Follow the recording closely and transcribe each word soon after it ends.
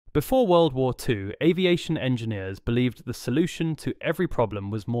Before World War II, aviation engineers believed the solution to every problem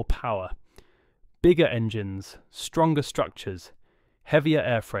was more power. Bigger engines, stronger structures, heavier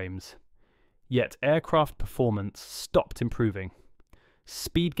airframes. Yet aircraft performance stopped improving.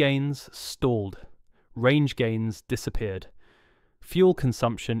 Speed gains stalled. Range gains disappeared. Fuel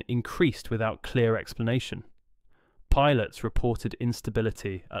consumption increased without clear explanation. Pilots reported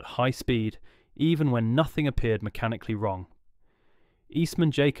instability at high speed even when nothing appeared mechanically wrong.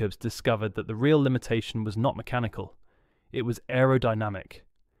 Eastman Jacobs discovered that the real limitation was not mechanical, it was aerodynamic.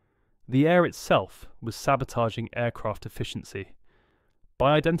 The air itself was sabotaging aircraft efficiency.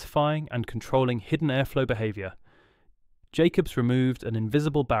 By identifying and controlling hidden airflow behavior, Jacobs removed an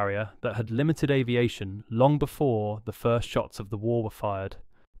invisible barrier that had limited aviation long before the first shots of the war were fired.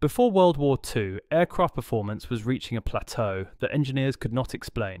 Before World War II, aircraft performance was reaching a plateau that engineers could not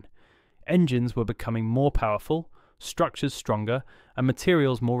explain. Engines were becoming more powerful, structures stronger, and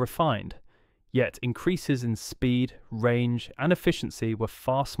materials more refined. Yet increases in speed, range, and efficiency were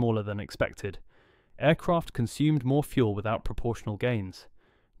far smaller than expected. Aircraft consumed more fuel without proportional gains.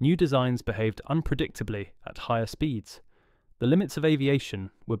 New designs behaved unpredictably at higher speeds. The limits of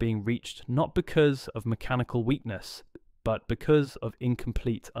aviation were being reached not because of mechanical weakness, but because of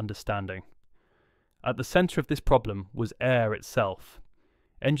incomplete understanding. At the center of this problem was air itself.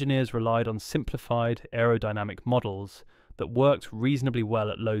 Engineers relied on simplified aerodynamic models that worked reasonably well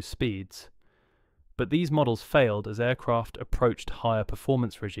at low speeds. But these models failed as aircraft approached higher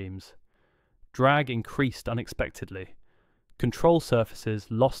performance regimes. Drag increased unexpectedly. Control surfaces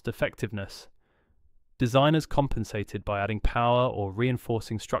lost effectiveness. Designers compensated by adding power or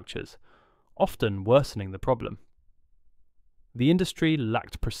reinforcing structures, often worsening the problem. The industry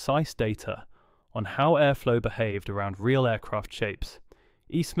lacked precise data on how airflow behaved around real aircraft shapes.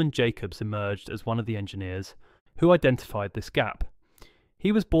 Eastman Jacobs emerged as one of the engineers who identified this gap.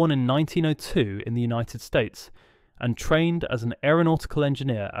 He was born in 1902 in the United States and trained as an aeronautical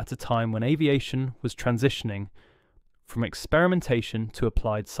engineer at a time when aviation was transitioning from experimentation to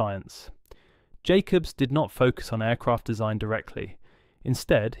applied science. Jacobs did not focus on aircraft design directly.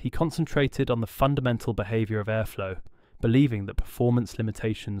 Instead, he concentrated on the fundamental behavior of airflow, believing that performance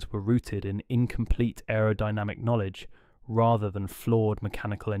limitations were rooted in incomplete aerodynamic knowledge rather than flawed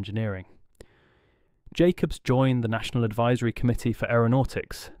mechanical engineering. Jacobs joined the National Advisory Committee for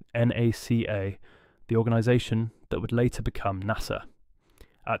Aeronautics, NACA, the organization that would later become NASA.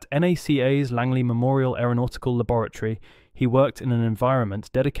 At NACA's Langley Memorial Aeronautical Laboratory, he worked in an environment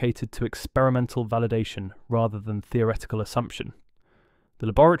dedicated to experimental validation rather than theoretical assumption. The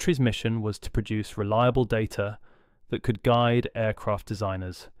laboratory's mission was to produce reliable data that could guide aircraft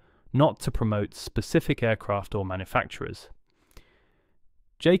designers, not to promote specific aircraft or manufacturers.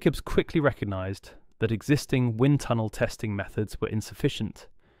 Jacobs quickly recognized that existing wind tunnel testing methods were insufficient.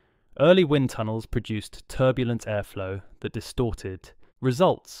 Early wind tunnels produced turbulent airflow that distorted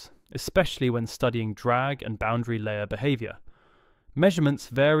results, especially when studying drag and boundary layer behavior. Measurements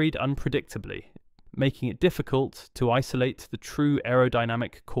varied unpredictably, making it difficult to isolate the true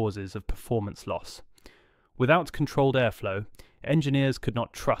aerodynamic causes of performance loss. Without controlled airflow, engineers could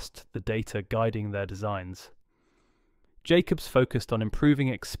not trust the data guiding their designs. Jacobs focused on improving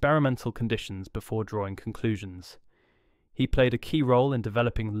experimental conditions before drawing conclusions. He played a key role in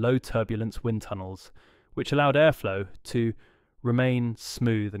developing low-turbulence wind tunnels, which allowed airflow to remain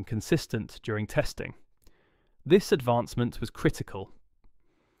smooth and consistent during testing. This advancement was critical.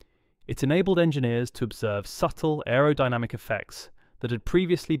 It enabled engineers to observe subtle aerodynamic effects that had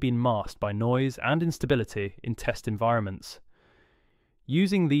previously been masked by noise and instability in test environments.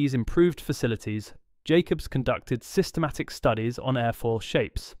 Using these improved facilities, Jacobs conducted systematic studies on airfoil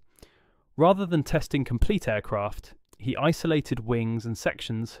shapes. Rather than testing complete aircraft, he isolated wings and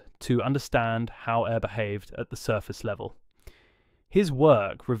sections to understand how air behaved at the surface level. His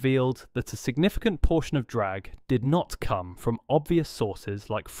work revealed that a significant portion of drag did not come from obvious sources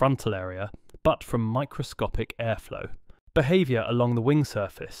like frontal area, but from microscopic airflow behavior along the wing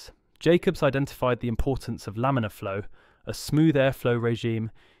surface. Jacobs identified the importance of laminar-flow, a smooth airflow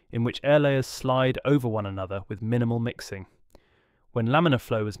regime in which air layers slide over one another with minimal mixing. When laminar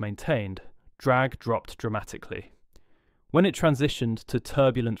flow was maintained, drag dropped dramatically. When it transitioned to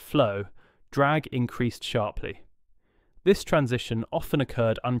turbulent flow, drag increased sharply. This transition often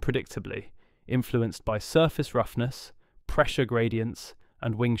occurred unpredictably, influenced by surface roughness, pressure gradients,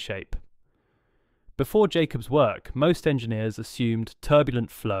 and wing shape. Before Jacobs' work, most engineers assumed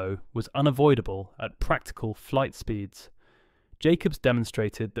turbulent flow was unavoidable at practical flight speeds. Jacobs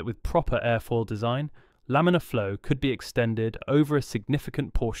demonstrated that with proper airfoil design, laminar flow could be extended over a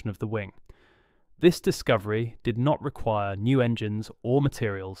significant portion of the wing. This discovery did not require new engines or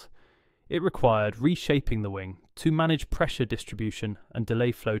materials. It required reshaping the wing to manage pressure distribution and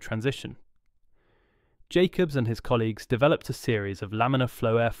delay flow transition. Jacobs and his colleagues developed a series of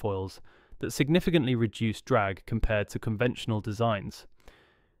laminar-flow airfoils that significantly reduced drag compared to conventional designs.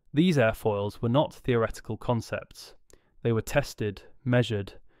 These airfoils were not theoretical concepts. They were tested,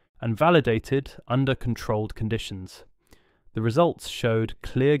 measured, and validated under controlled conditions. The results showed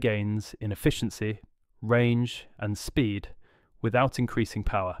clear gains in efficiency, range, and speed without increasing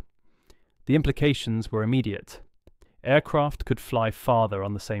power. The implications were immediate. Aircraft could fly farther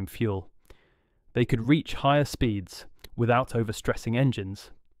on the same fuel. They could reach higher speeds without overstressing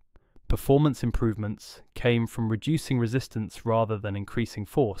engines. Performance improvements came from reducing resistance rather than increasing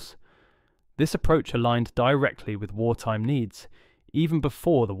force. This approach aligned directly with wartime needs, even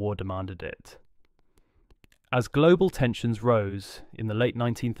before the war demanded it. As global tensions rose in the late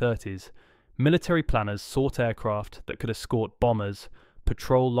 1930s, military planners sought aircraft that could escort bombers,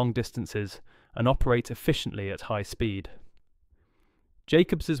 patrol long distances, and operate efficiently at high speed.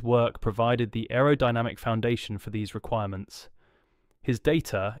 Jacobs's work provided the aerodynamic foundation for these requirements. His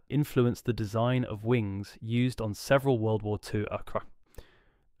data influenced the design of wings used on several World War II aircraft,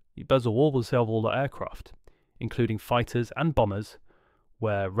 including fighters and bombers,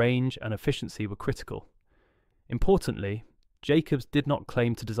 where range and efficiency were critical. Importantly, Jacobs did not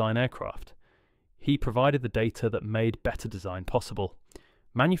claim to design aircraft. He provided the data that made better design possible.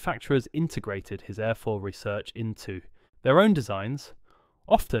 Manufacturers integrated his airfoil research into their own designs,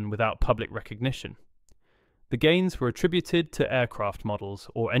 often without public recognition. The gains were attributed to aircraft models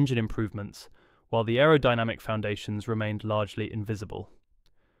or engine improvements, while the aerodynamic foundations remained largely invisible.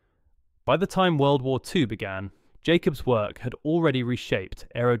 By the time World War II began, Jacobs' work had already reshaped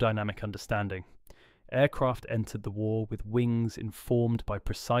aerodynamic understanding. Aircraft entered the war with wings informed by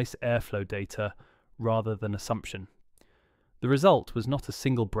precise airflow data rather than assumption. The result was not a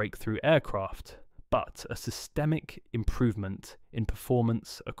single breakthrough aircraft, but a systemic improvement in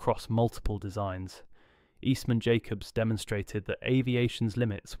performance across multiple designs. Eastman Jacobs demonstrated that aviation's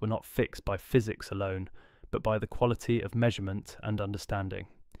limits were not fixed by physics alone, but by the quality of measurement and understanding.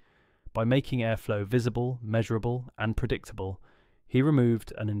 By making airflow visible, measurable, and predictable, he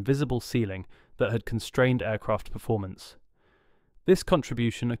removed an invisible ceiling that had constrained aircraft performance. This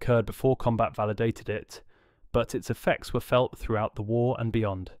contribution occurred before combat validated it, but its effects were felt throughout the war and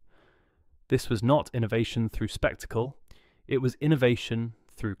beyond. This was not innovation through spectacle, it was innovation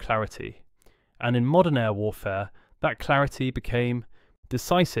through clarity. And in modern air warfare, that clarity became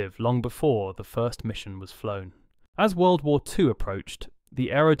decisive long before the first mission was flown. As World War II approached, the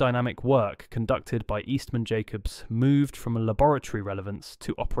aerodynamic work conducted by Eastman Jacobs moved from a laboratory relevance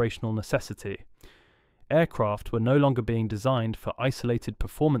to operational necessity. Aircraft were no longer being designed for isolated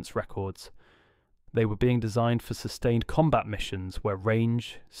performance records. They were being designed for sustained combat missions where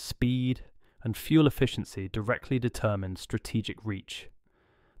range, speed, and fuel efficiency directly determined strategic reach.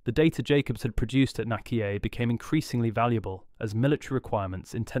 The data Jacobs had produced at NACA became increasingly valuable as military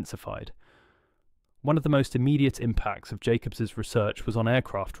requirements intensified. One of the most immediate impacts of Jacobs's research was on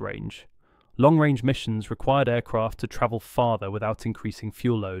aircraft range. Long-range missions required aircraft to travel farther without increasing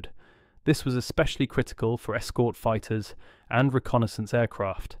fuel load. This was especially critical for escort fighters and reconnaissance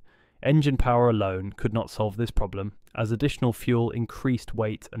aircraft. Engine power alone could not solve this problem, as additional fuel increased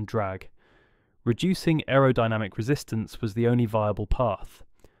weight and drag. Reducing aerodynamic resistance was the only viable path.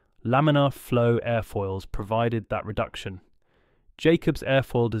 Laminar-flow airfoils provided that reduction. Jacobs'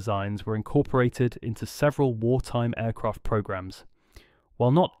 airfoil designs were incorporated into several wartime aircraft programs. While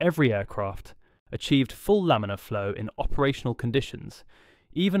not every aircraft achieved full laminar flow in operational conditions,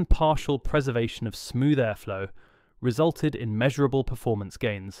 even partial preservation of smooth airflow resulted in measurable performance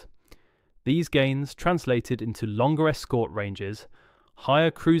gains. These gains translated into longer escort ranges,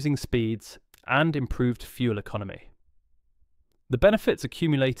 higher cruising speeds, and improved fuel economy. The benefits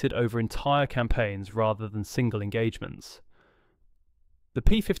accumulated over entire campaigns rather than single engagements. The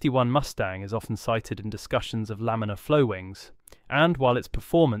P-51 Mustang is often cited in discussions of laminar flow wings, and while its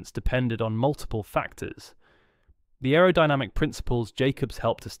performance depended on multiple factors, the aerodynamic principles Jacobs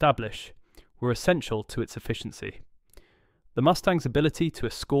helped establish were essential to its efficiency. The Mustang's ability to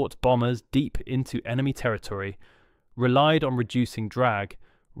escort bombers deep into enemy territory relied on reducing drag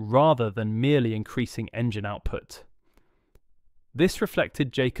rather than merely increasing engine output. This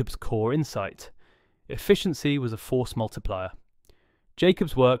reflected Jacobs' core insight. Efficiency was a force multiplier.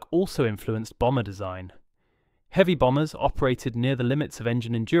 Jacobs' work also influenced bomber design. Heavy bombers operated near the limits of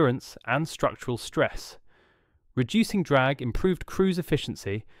engine endurance and structural stress. Reducing drag improved cruise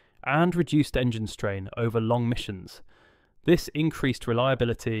efficiency and reduced engine strain over long missions. This increased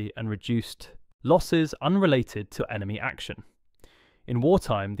reliability and reduced losses unrelated to enemy action. In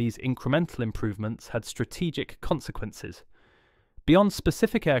wartime, these incremental improvements had strategic consequences. Beyond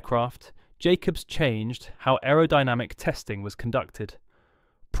specific aircraft, Jacobs changed how aerodynamic testing was conducted.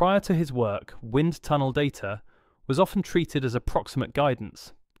 Prior to his work, wind tunnel data was often treated as approximate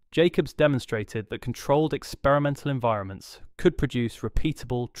guidance. Jacobs demonstrated that controlled experimental environments could produce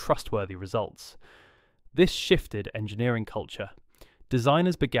repeatable, trustworthy results. This shifted engineering culture.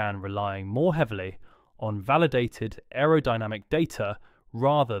 Designers began relying more heavily on validated aerodynamic data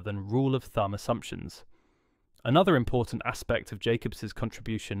rather than rule-of-thumb assumptions. Another important aspect of Jacobs's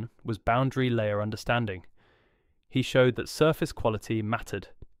contribution was boundary layer understanding. He showed that surface quality mattered.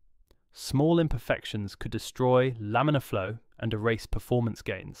 Small imperfections could destroy laminar flow and erase performance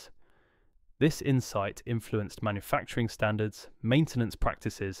gains. This insight influenced manufacturing standards, maintenance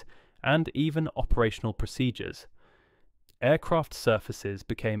practices, and even operational procedures. Aircraft surfaces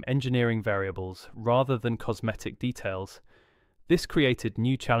became engineering variables rather than cosmetic details. This created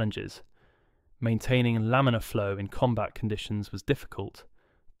new challenges. Maintaining laminar flow in combat conditions was difficult.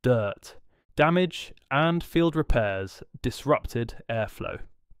 Dirt, damage, and field repairs disrupted airflow.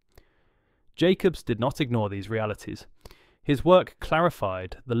 Jacobs did not ignore these realities. His work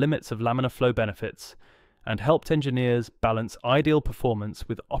clarified the limits of laminar flow benefits and helped engineers balance ideal performance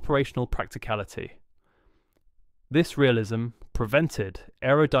with operational practicality. This realism prevented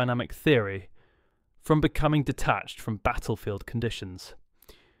aerodynamic theory from becoming detached from battlefield conditions.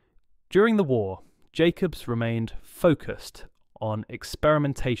 During the war, Jacobs remained focused on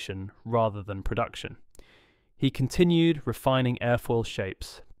experimentation rather than production. He continued refining airfoil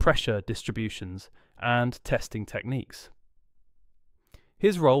shapes, pressure distributions, and testing techniques.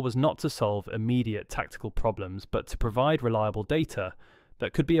 His role was not to solve immediate tactical problems, but to provide reliable data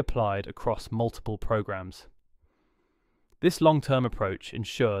that could be applied across multiple programs. This long-term approach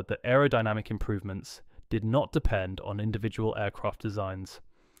ensured that aerodynamic improvements did not depend on individual aircraft designs.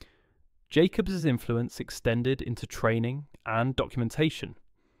 Jacobs's influence extended into training and documentation.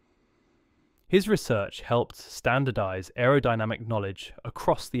 His research helped standardize aerodynamic knowledge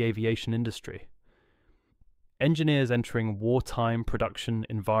across the aviation industry. Engineers entering wartime production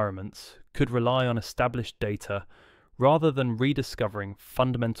environments could rely on established data rather than rediscovering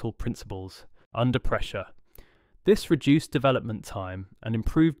fundamental principles under pressure. This reduced development time and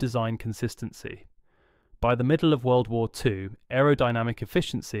improved design consistency. By the middle of World War II, aerodynamic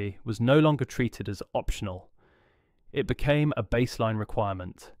efficiency was no longer treated as optional. It became a baseline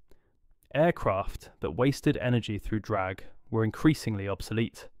requirement. Aircraft that wasted energy through drag were increasingly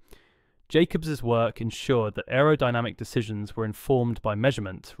obsolete. Jacobs's work ensured that aerodynamic decisions were informed by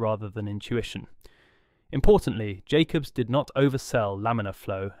measurement rather than intuition. Importantly, Jacobs did not oversell laminar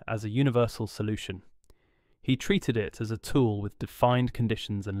flow as a universal solution. He treated it as a tool with defined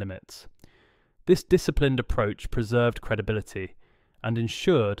conditions and limits. This disciplined approach preserved credibility and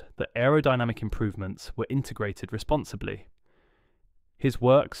ensured that aerodynamic improvements were integrated responsibly. His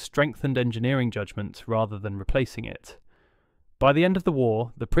work strengthened engineering judgment rather than replacing it. By the end of the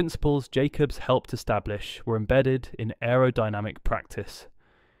war, the principles Jacobs helped establish were embedded in aerodynamic practice.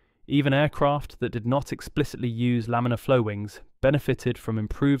 Even aircraft that did not explicitly use laminar flow wings benefited from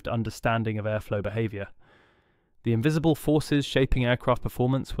improved understanding of airflow behavior. The invisible forces shaping aircraft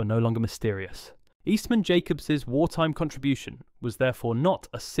performance were no longer mysterious. Eastman Jacobs's wartime contribution was therefore not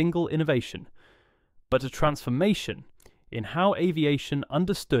a single innovation, but a transformation in how aviation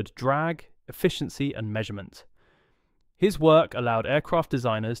understood drag, efficiency, and measurement. His work allowed aircraft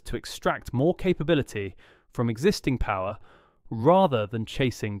designers to extract more capability from existing power rather than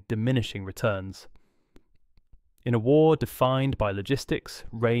chasing diminishing returns. In a war defined by logistics,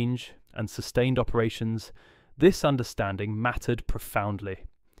 range, and sustained operations, this understanding mattered profoundly.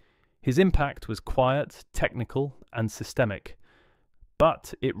 His impact was quiet, technical, and systemic,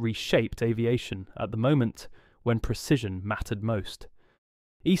 but it reshaped aviation at the moment when precision mattered most.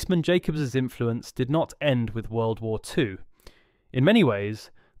 Eastman Jacobs's influence did not end with World War II. In many ways,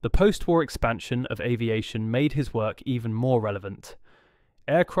 the post-war expansion of aviation made his work even more relevant.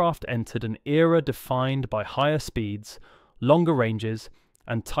 Aircraft entered an era defined by higher speeds, longer ranges,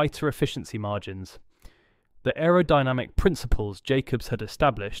 and tighter efficiency margins. The aerodynamic principles Jacobs had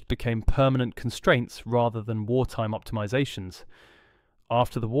established became permanent constraints rather than wartime optimizations.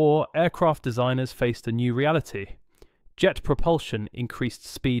 After the war, aircraft designers faced a new reality. Jet propulsion increased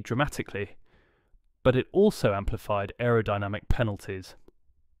speed dramatically, but it also amplified aerodynamic penalties.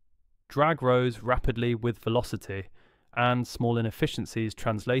 Drag rose rapidly with velocity, and small inefficiencies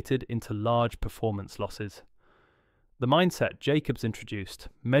translated into large performance losses. The mindset Jacobs introduced,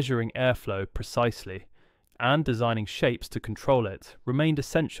 measuring airflow precisely and designing shapes to control it remained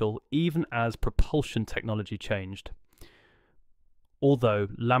essential even as propulsion technology changed. Although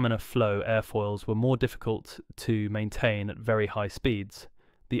laminar-flow airfoils were more difficult to maintain at very high speeds,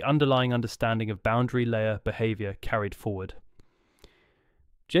 the underlying understanding of boundary layer behavior carried forward.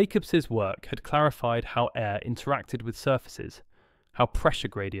 Jacobs's work had clarified how air interacted with surfaces, how pressure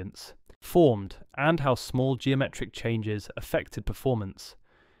gradients formed, and how small geometric changes affected performance.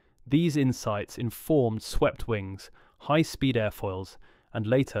 These insights informed swept wings, high-speed airfoils, and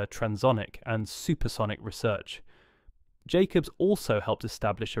later transonic and supersonic research. Jacobs also helped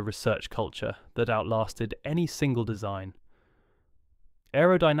establish a research culture that outlasted any single design.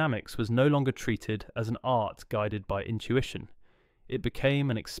 Aerodynamics was no longer treated as an art guided by intuition. It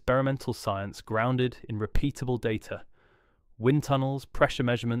became an experimental science grounded in repeatable data. Wind tunnels, pressure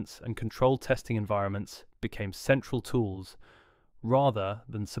measurements, and controlled testing environments became central tools, rather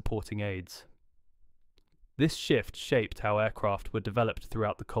than supporting aids. This shift shaped how aircraft were developed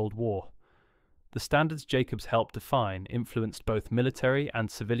throughout the Cold War. The standards Jacobs helped define influenced both military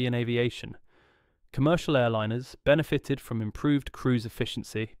and civilian aviation. Commercial airliners benefited from improved cruise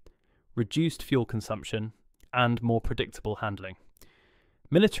efficiency, reduced fuel consumption, and more predictable handling.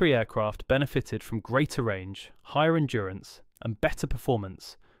 Military aircraft benefited from greater range, higher endurance, and better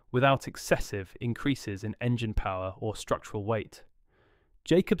performance without excessive increases in engine power or structural weight.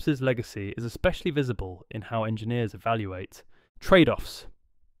 Jacobs's legacy is especially visible in how engineers evaluate trade-offs.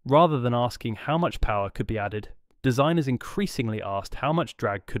 Rather than asking how much power could be added, designers increasingly asked how much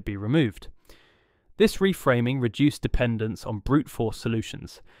drag could be removed. This reframing reduced dependence on brute force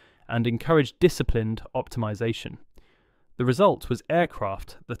solutions and encouraged disciplined optimization. The result was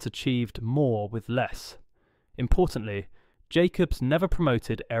aircraft that achieved more with less. Importantly, Jacobs never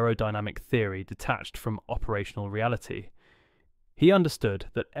promoted aerodynamic theory detached from operational reality. He understood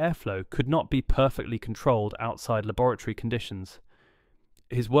that airflow could not be perfectly controlled outside laboratory conditions.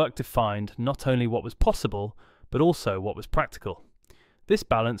 His work defined not only what was possible, but also what was practical. This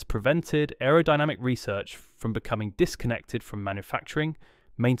balance prevented aerodynamic research from becoming disconnected from manufacturing,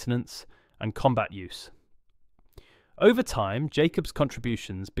 maintenance, and combat use. Over time, Jacobs'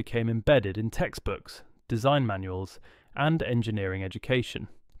 contributions became embedded in textbooks, design manuals, and engineering education.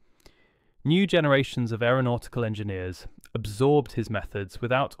 New generations of aeronautical engineers absorbed his methods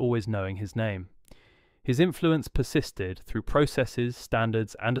without always knowing his name. His influence persisted through processes,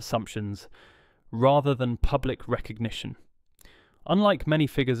 standards, and assumptions, rather than public recognition. Unlike many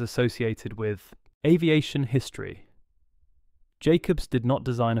figures associated with aviation history, Jacobs did not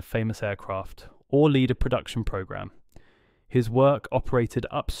design a famous aircraft or lead a production program. His work operated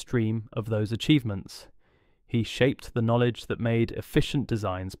upstream of those achievements. He shaped the knowledge that made efficient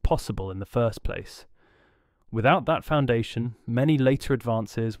designs possible in the first place. Without that foundation, many later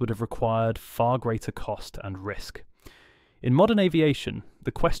advances would have required far greater cost and risk. In modern aviation,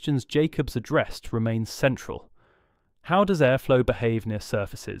 the questions Jacobs addressed remain central. How does airflow behave near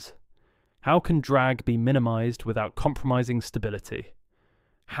surfaces? How can drag be minimized without compromising stability?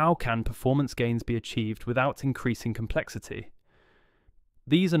 How can performance gains be achieved without increasing complexity?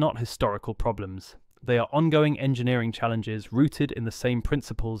 These are not historical problems. They are ongoing engineering challenges rooted in the same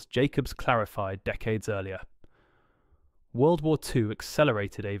principles Jacobs clarified decades earlier. World War II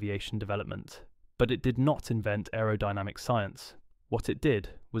accelerated aviation development, but it did not invent aerodynamic science. What it did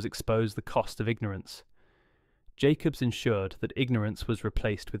was expose the cost of ignorance. Jacobs ensured that ignorance was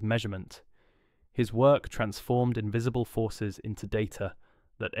replaced with measurement. His work transformed invisible forces into data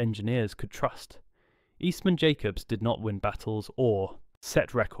that engineers could trust. Eastman Jacobs did not win battles or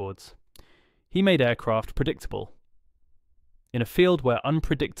set records. He made aircraft predictable. In a field where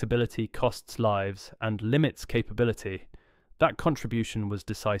unpredictability costs lives and limits capability, that contribution was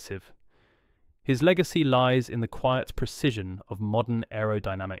decisive. His legacy lies in the quiet precision of modern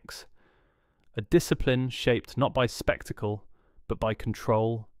aerodynamics, a discipline shaped not by spectacle, but by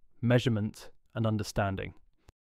control, measurement, and understanding.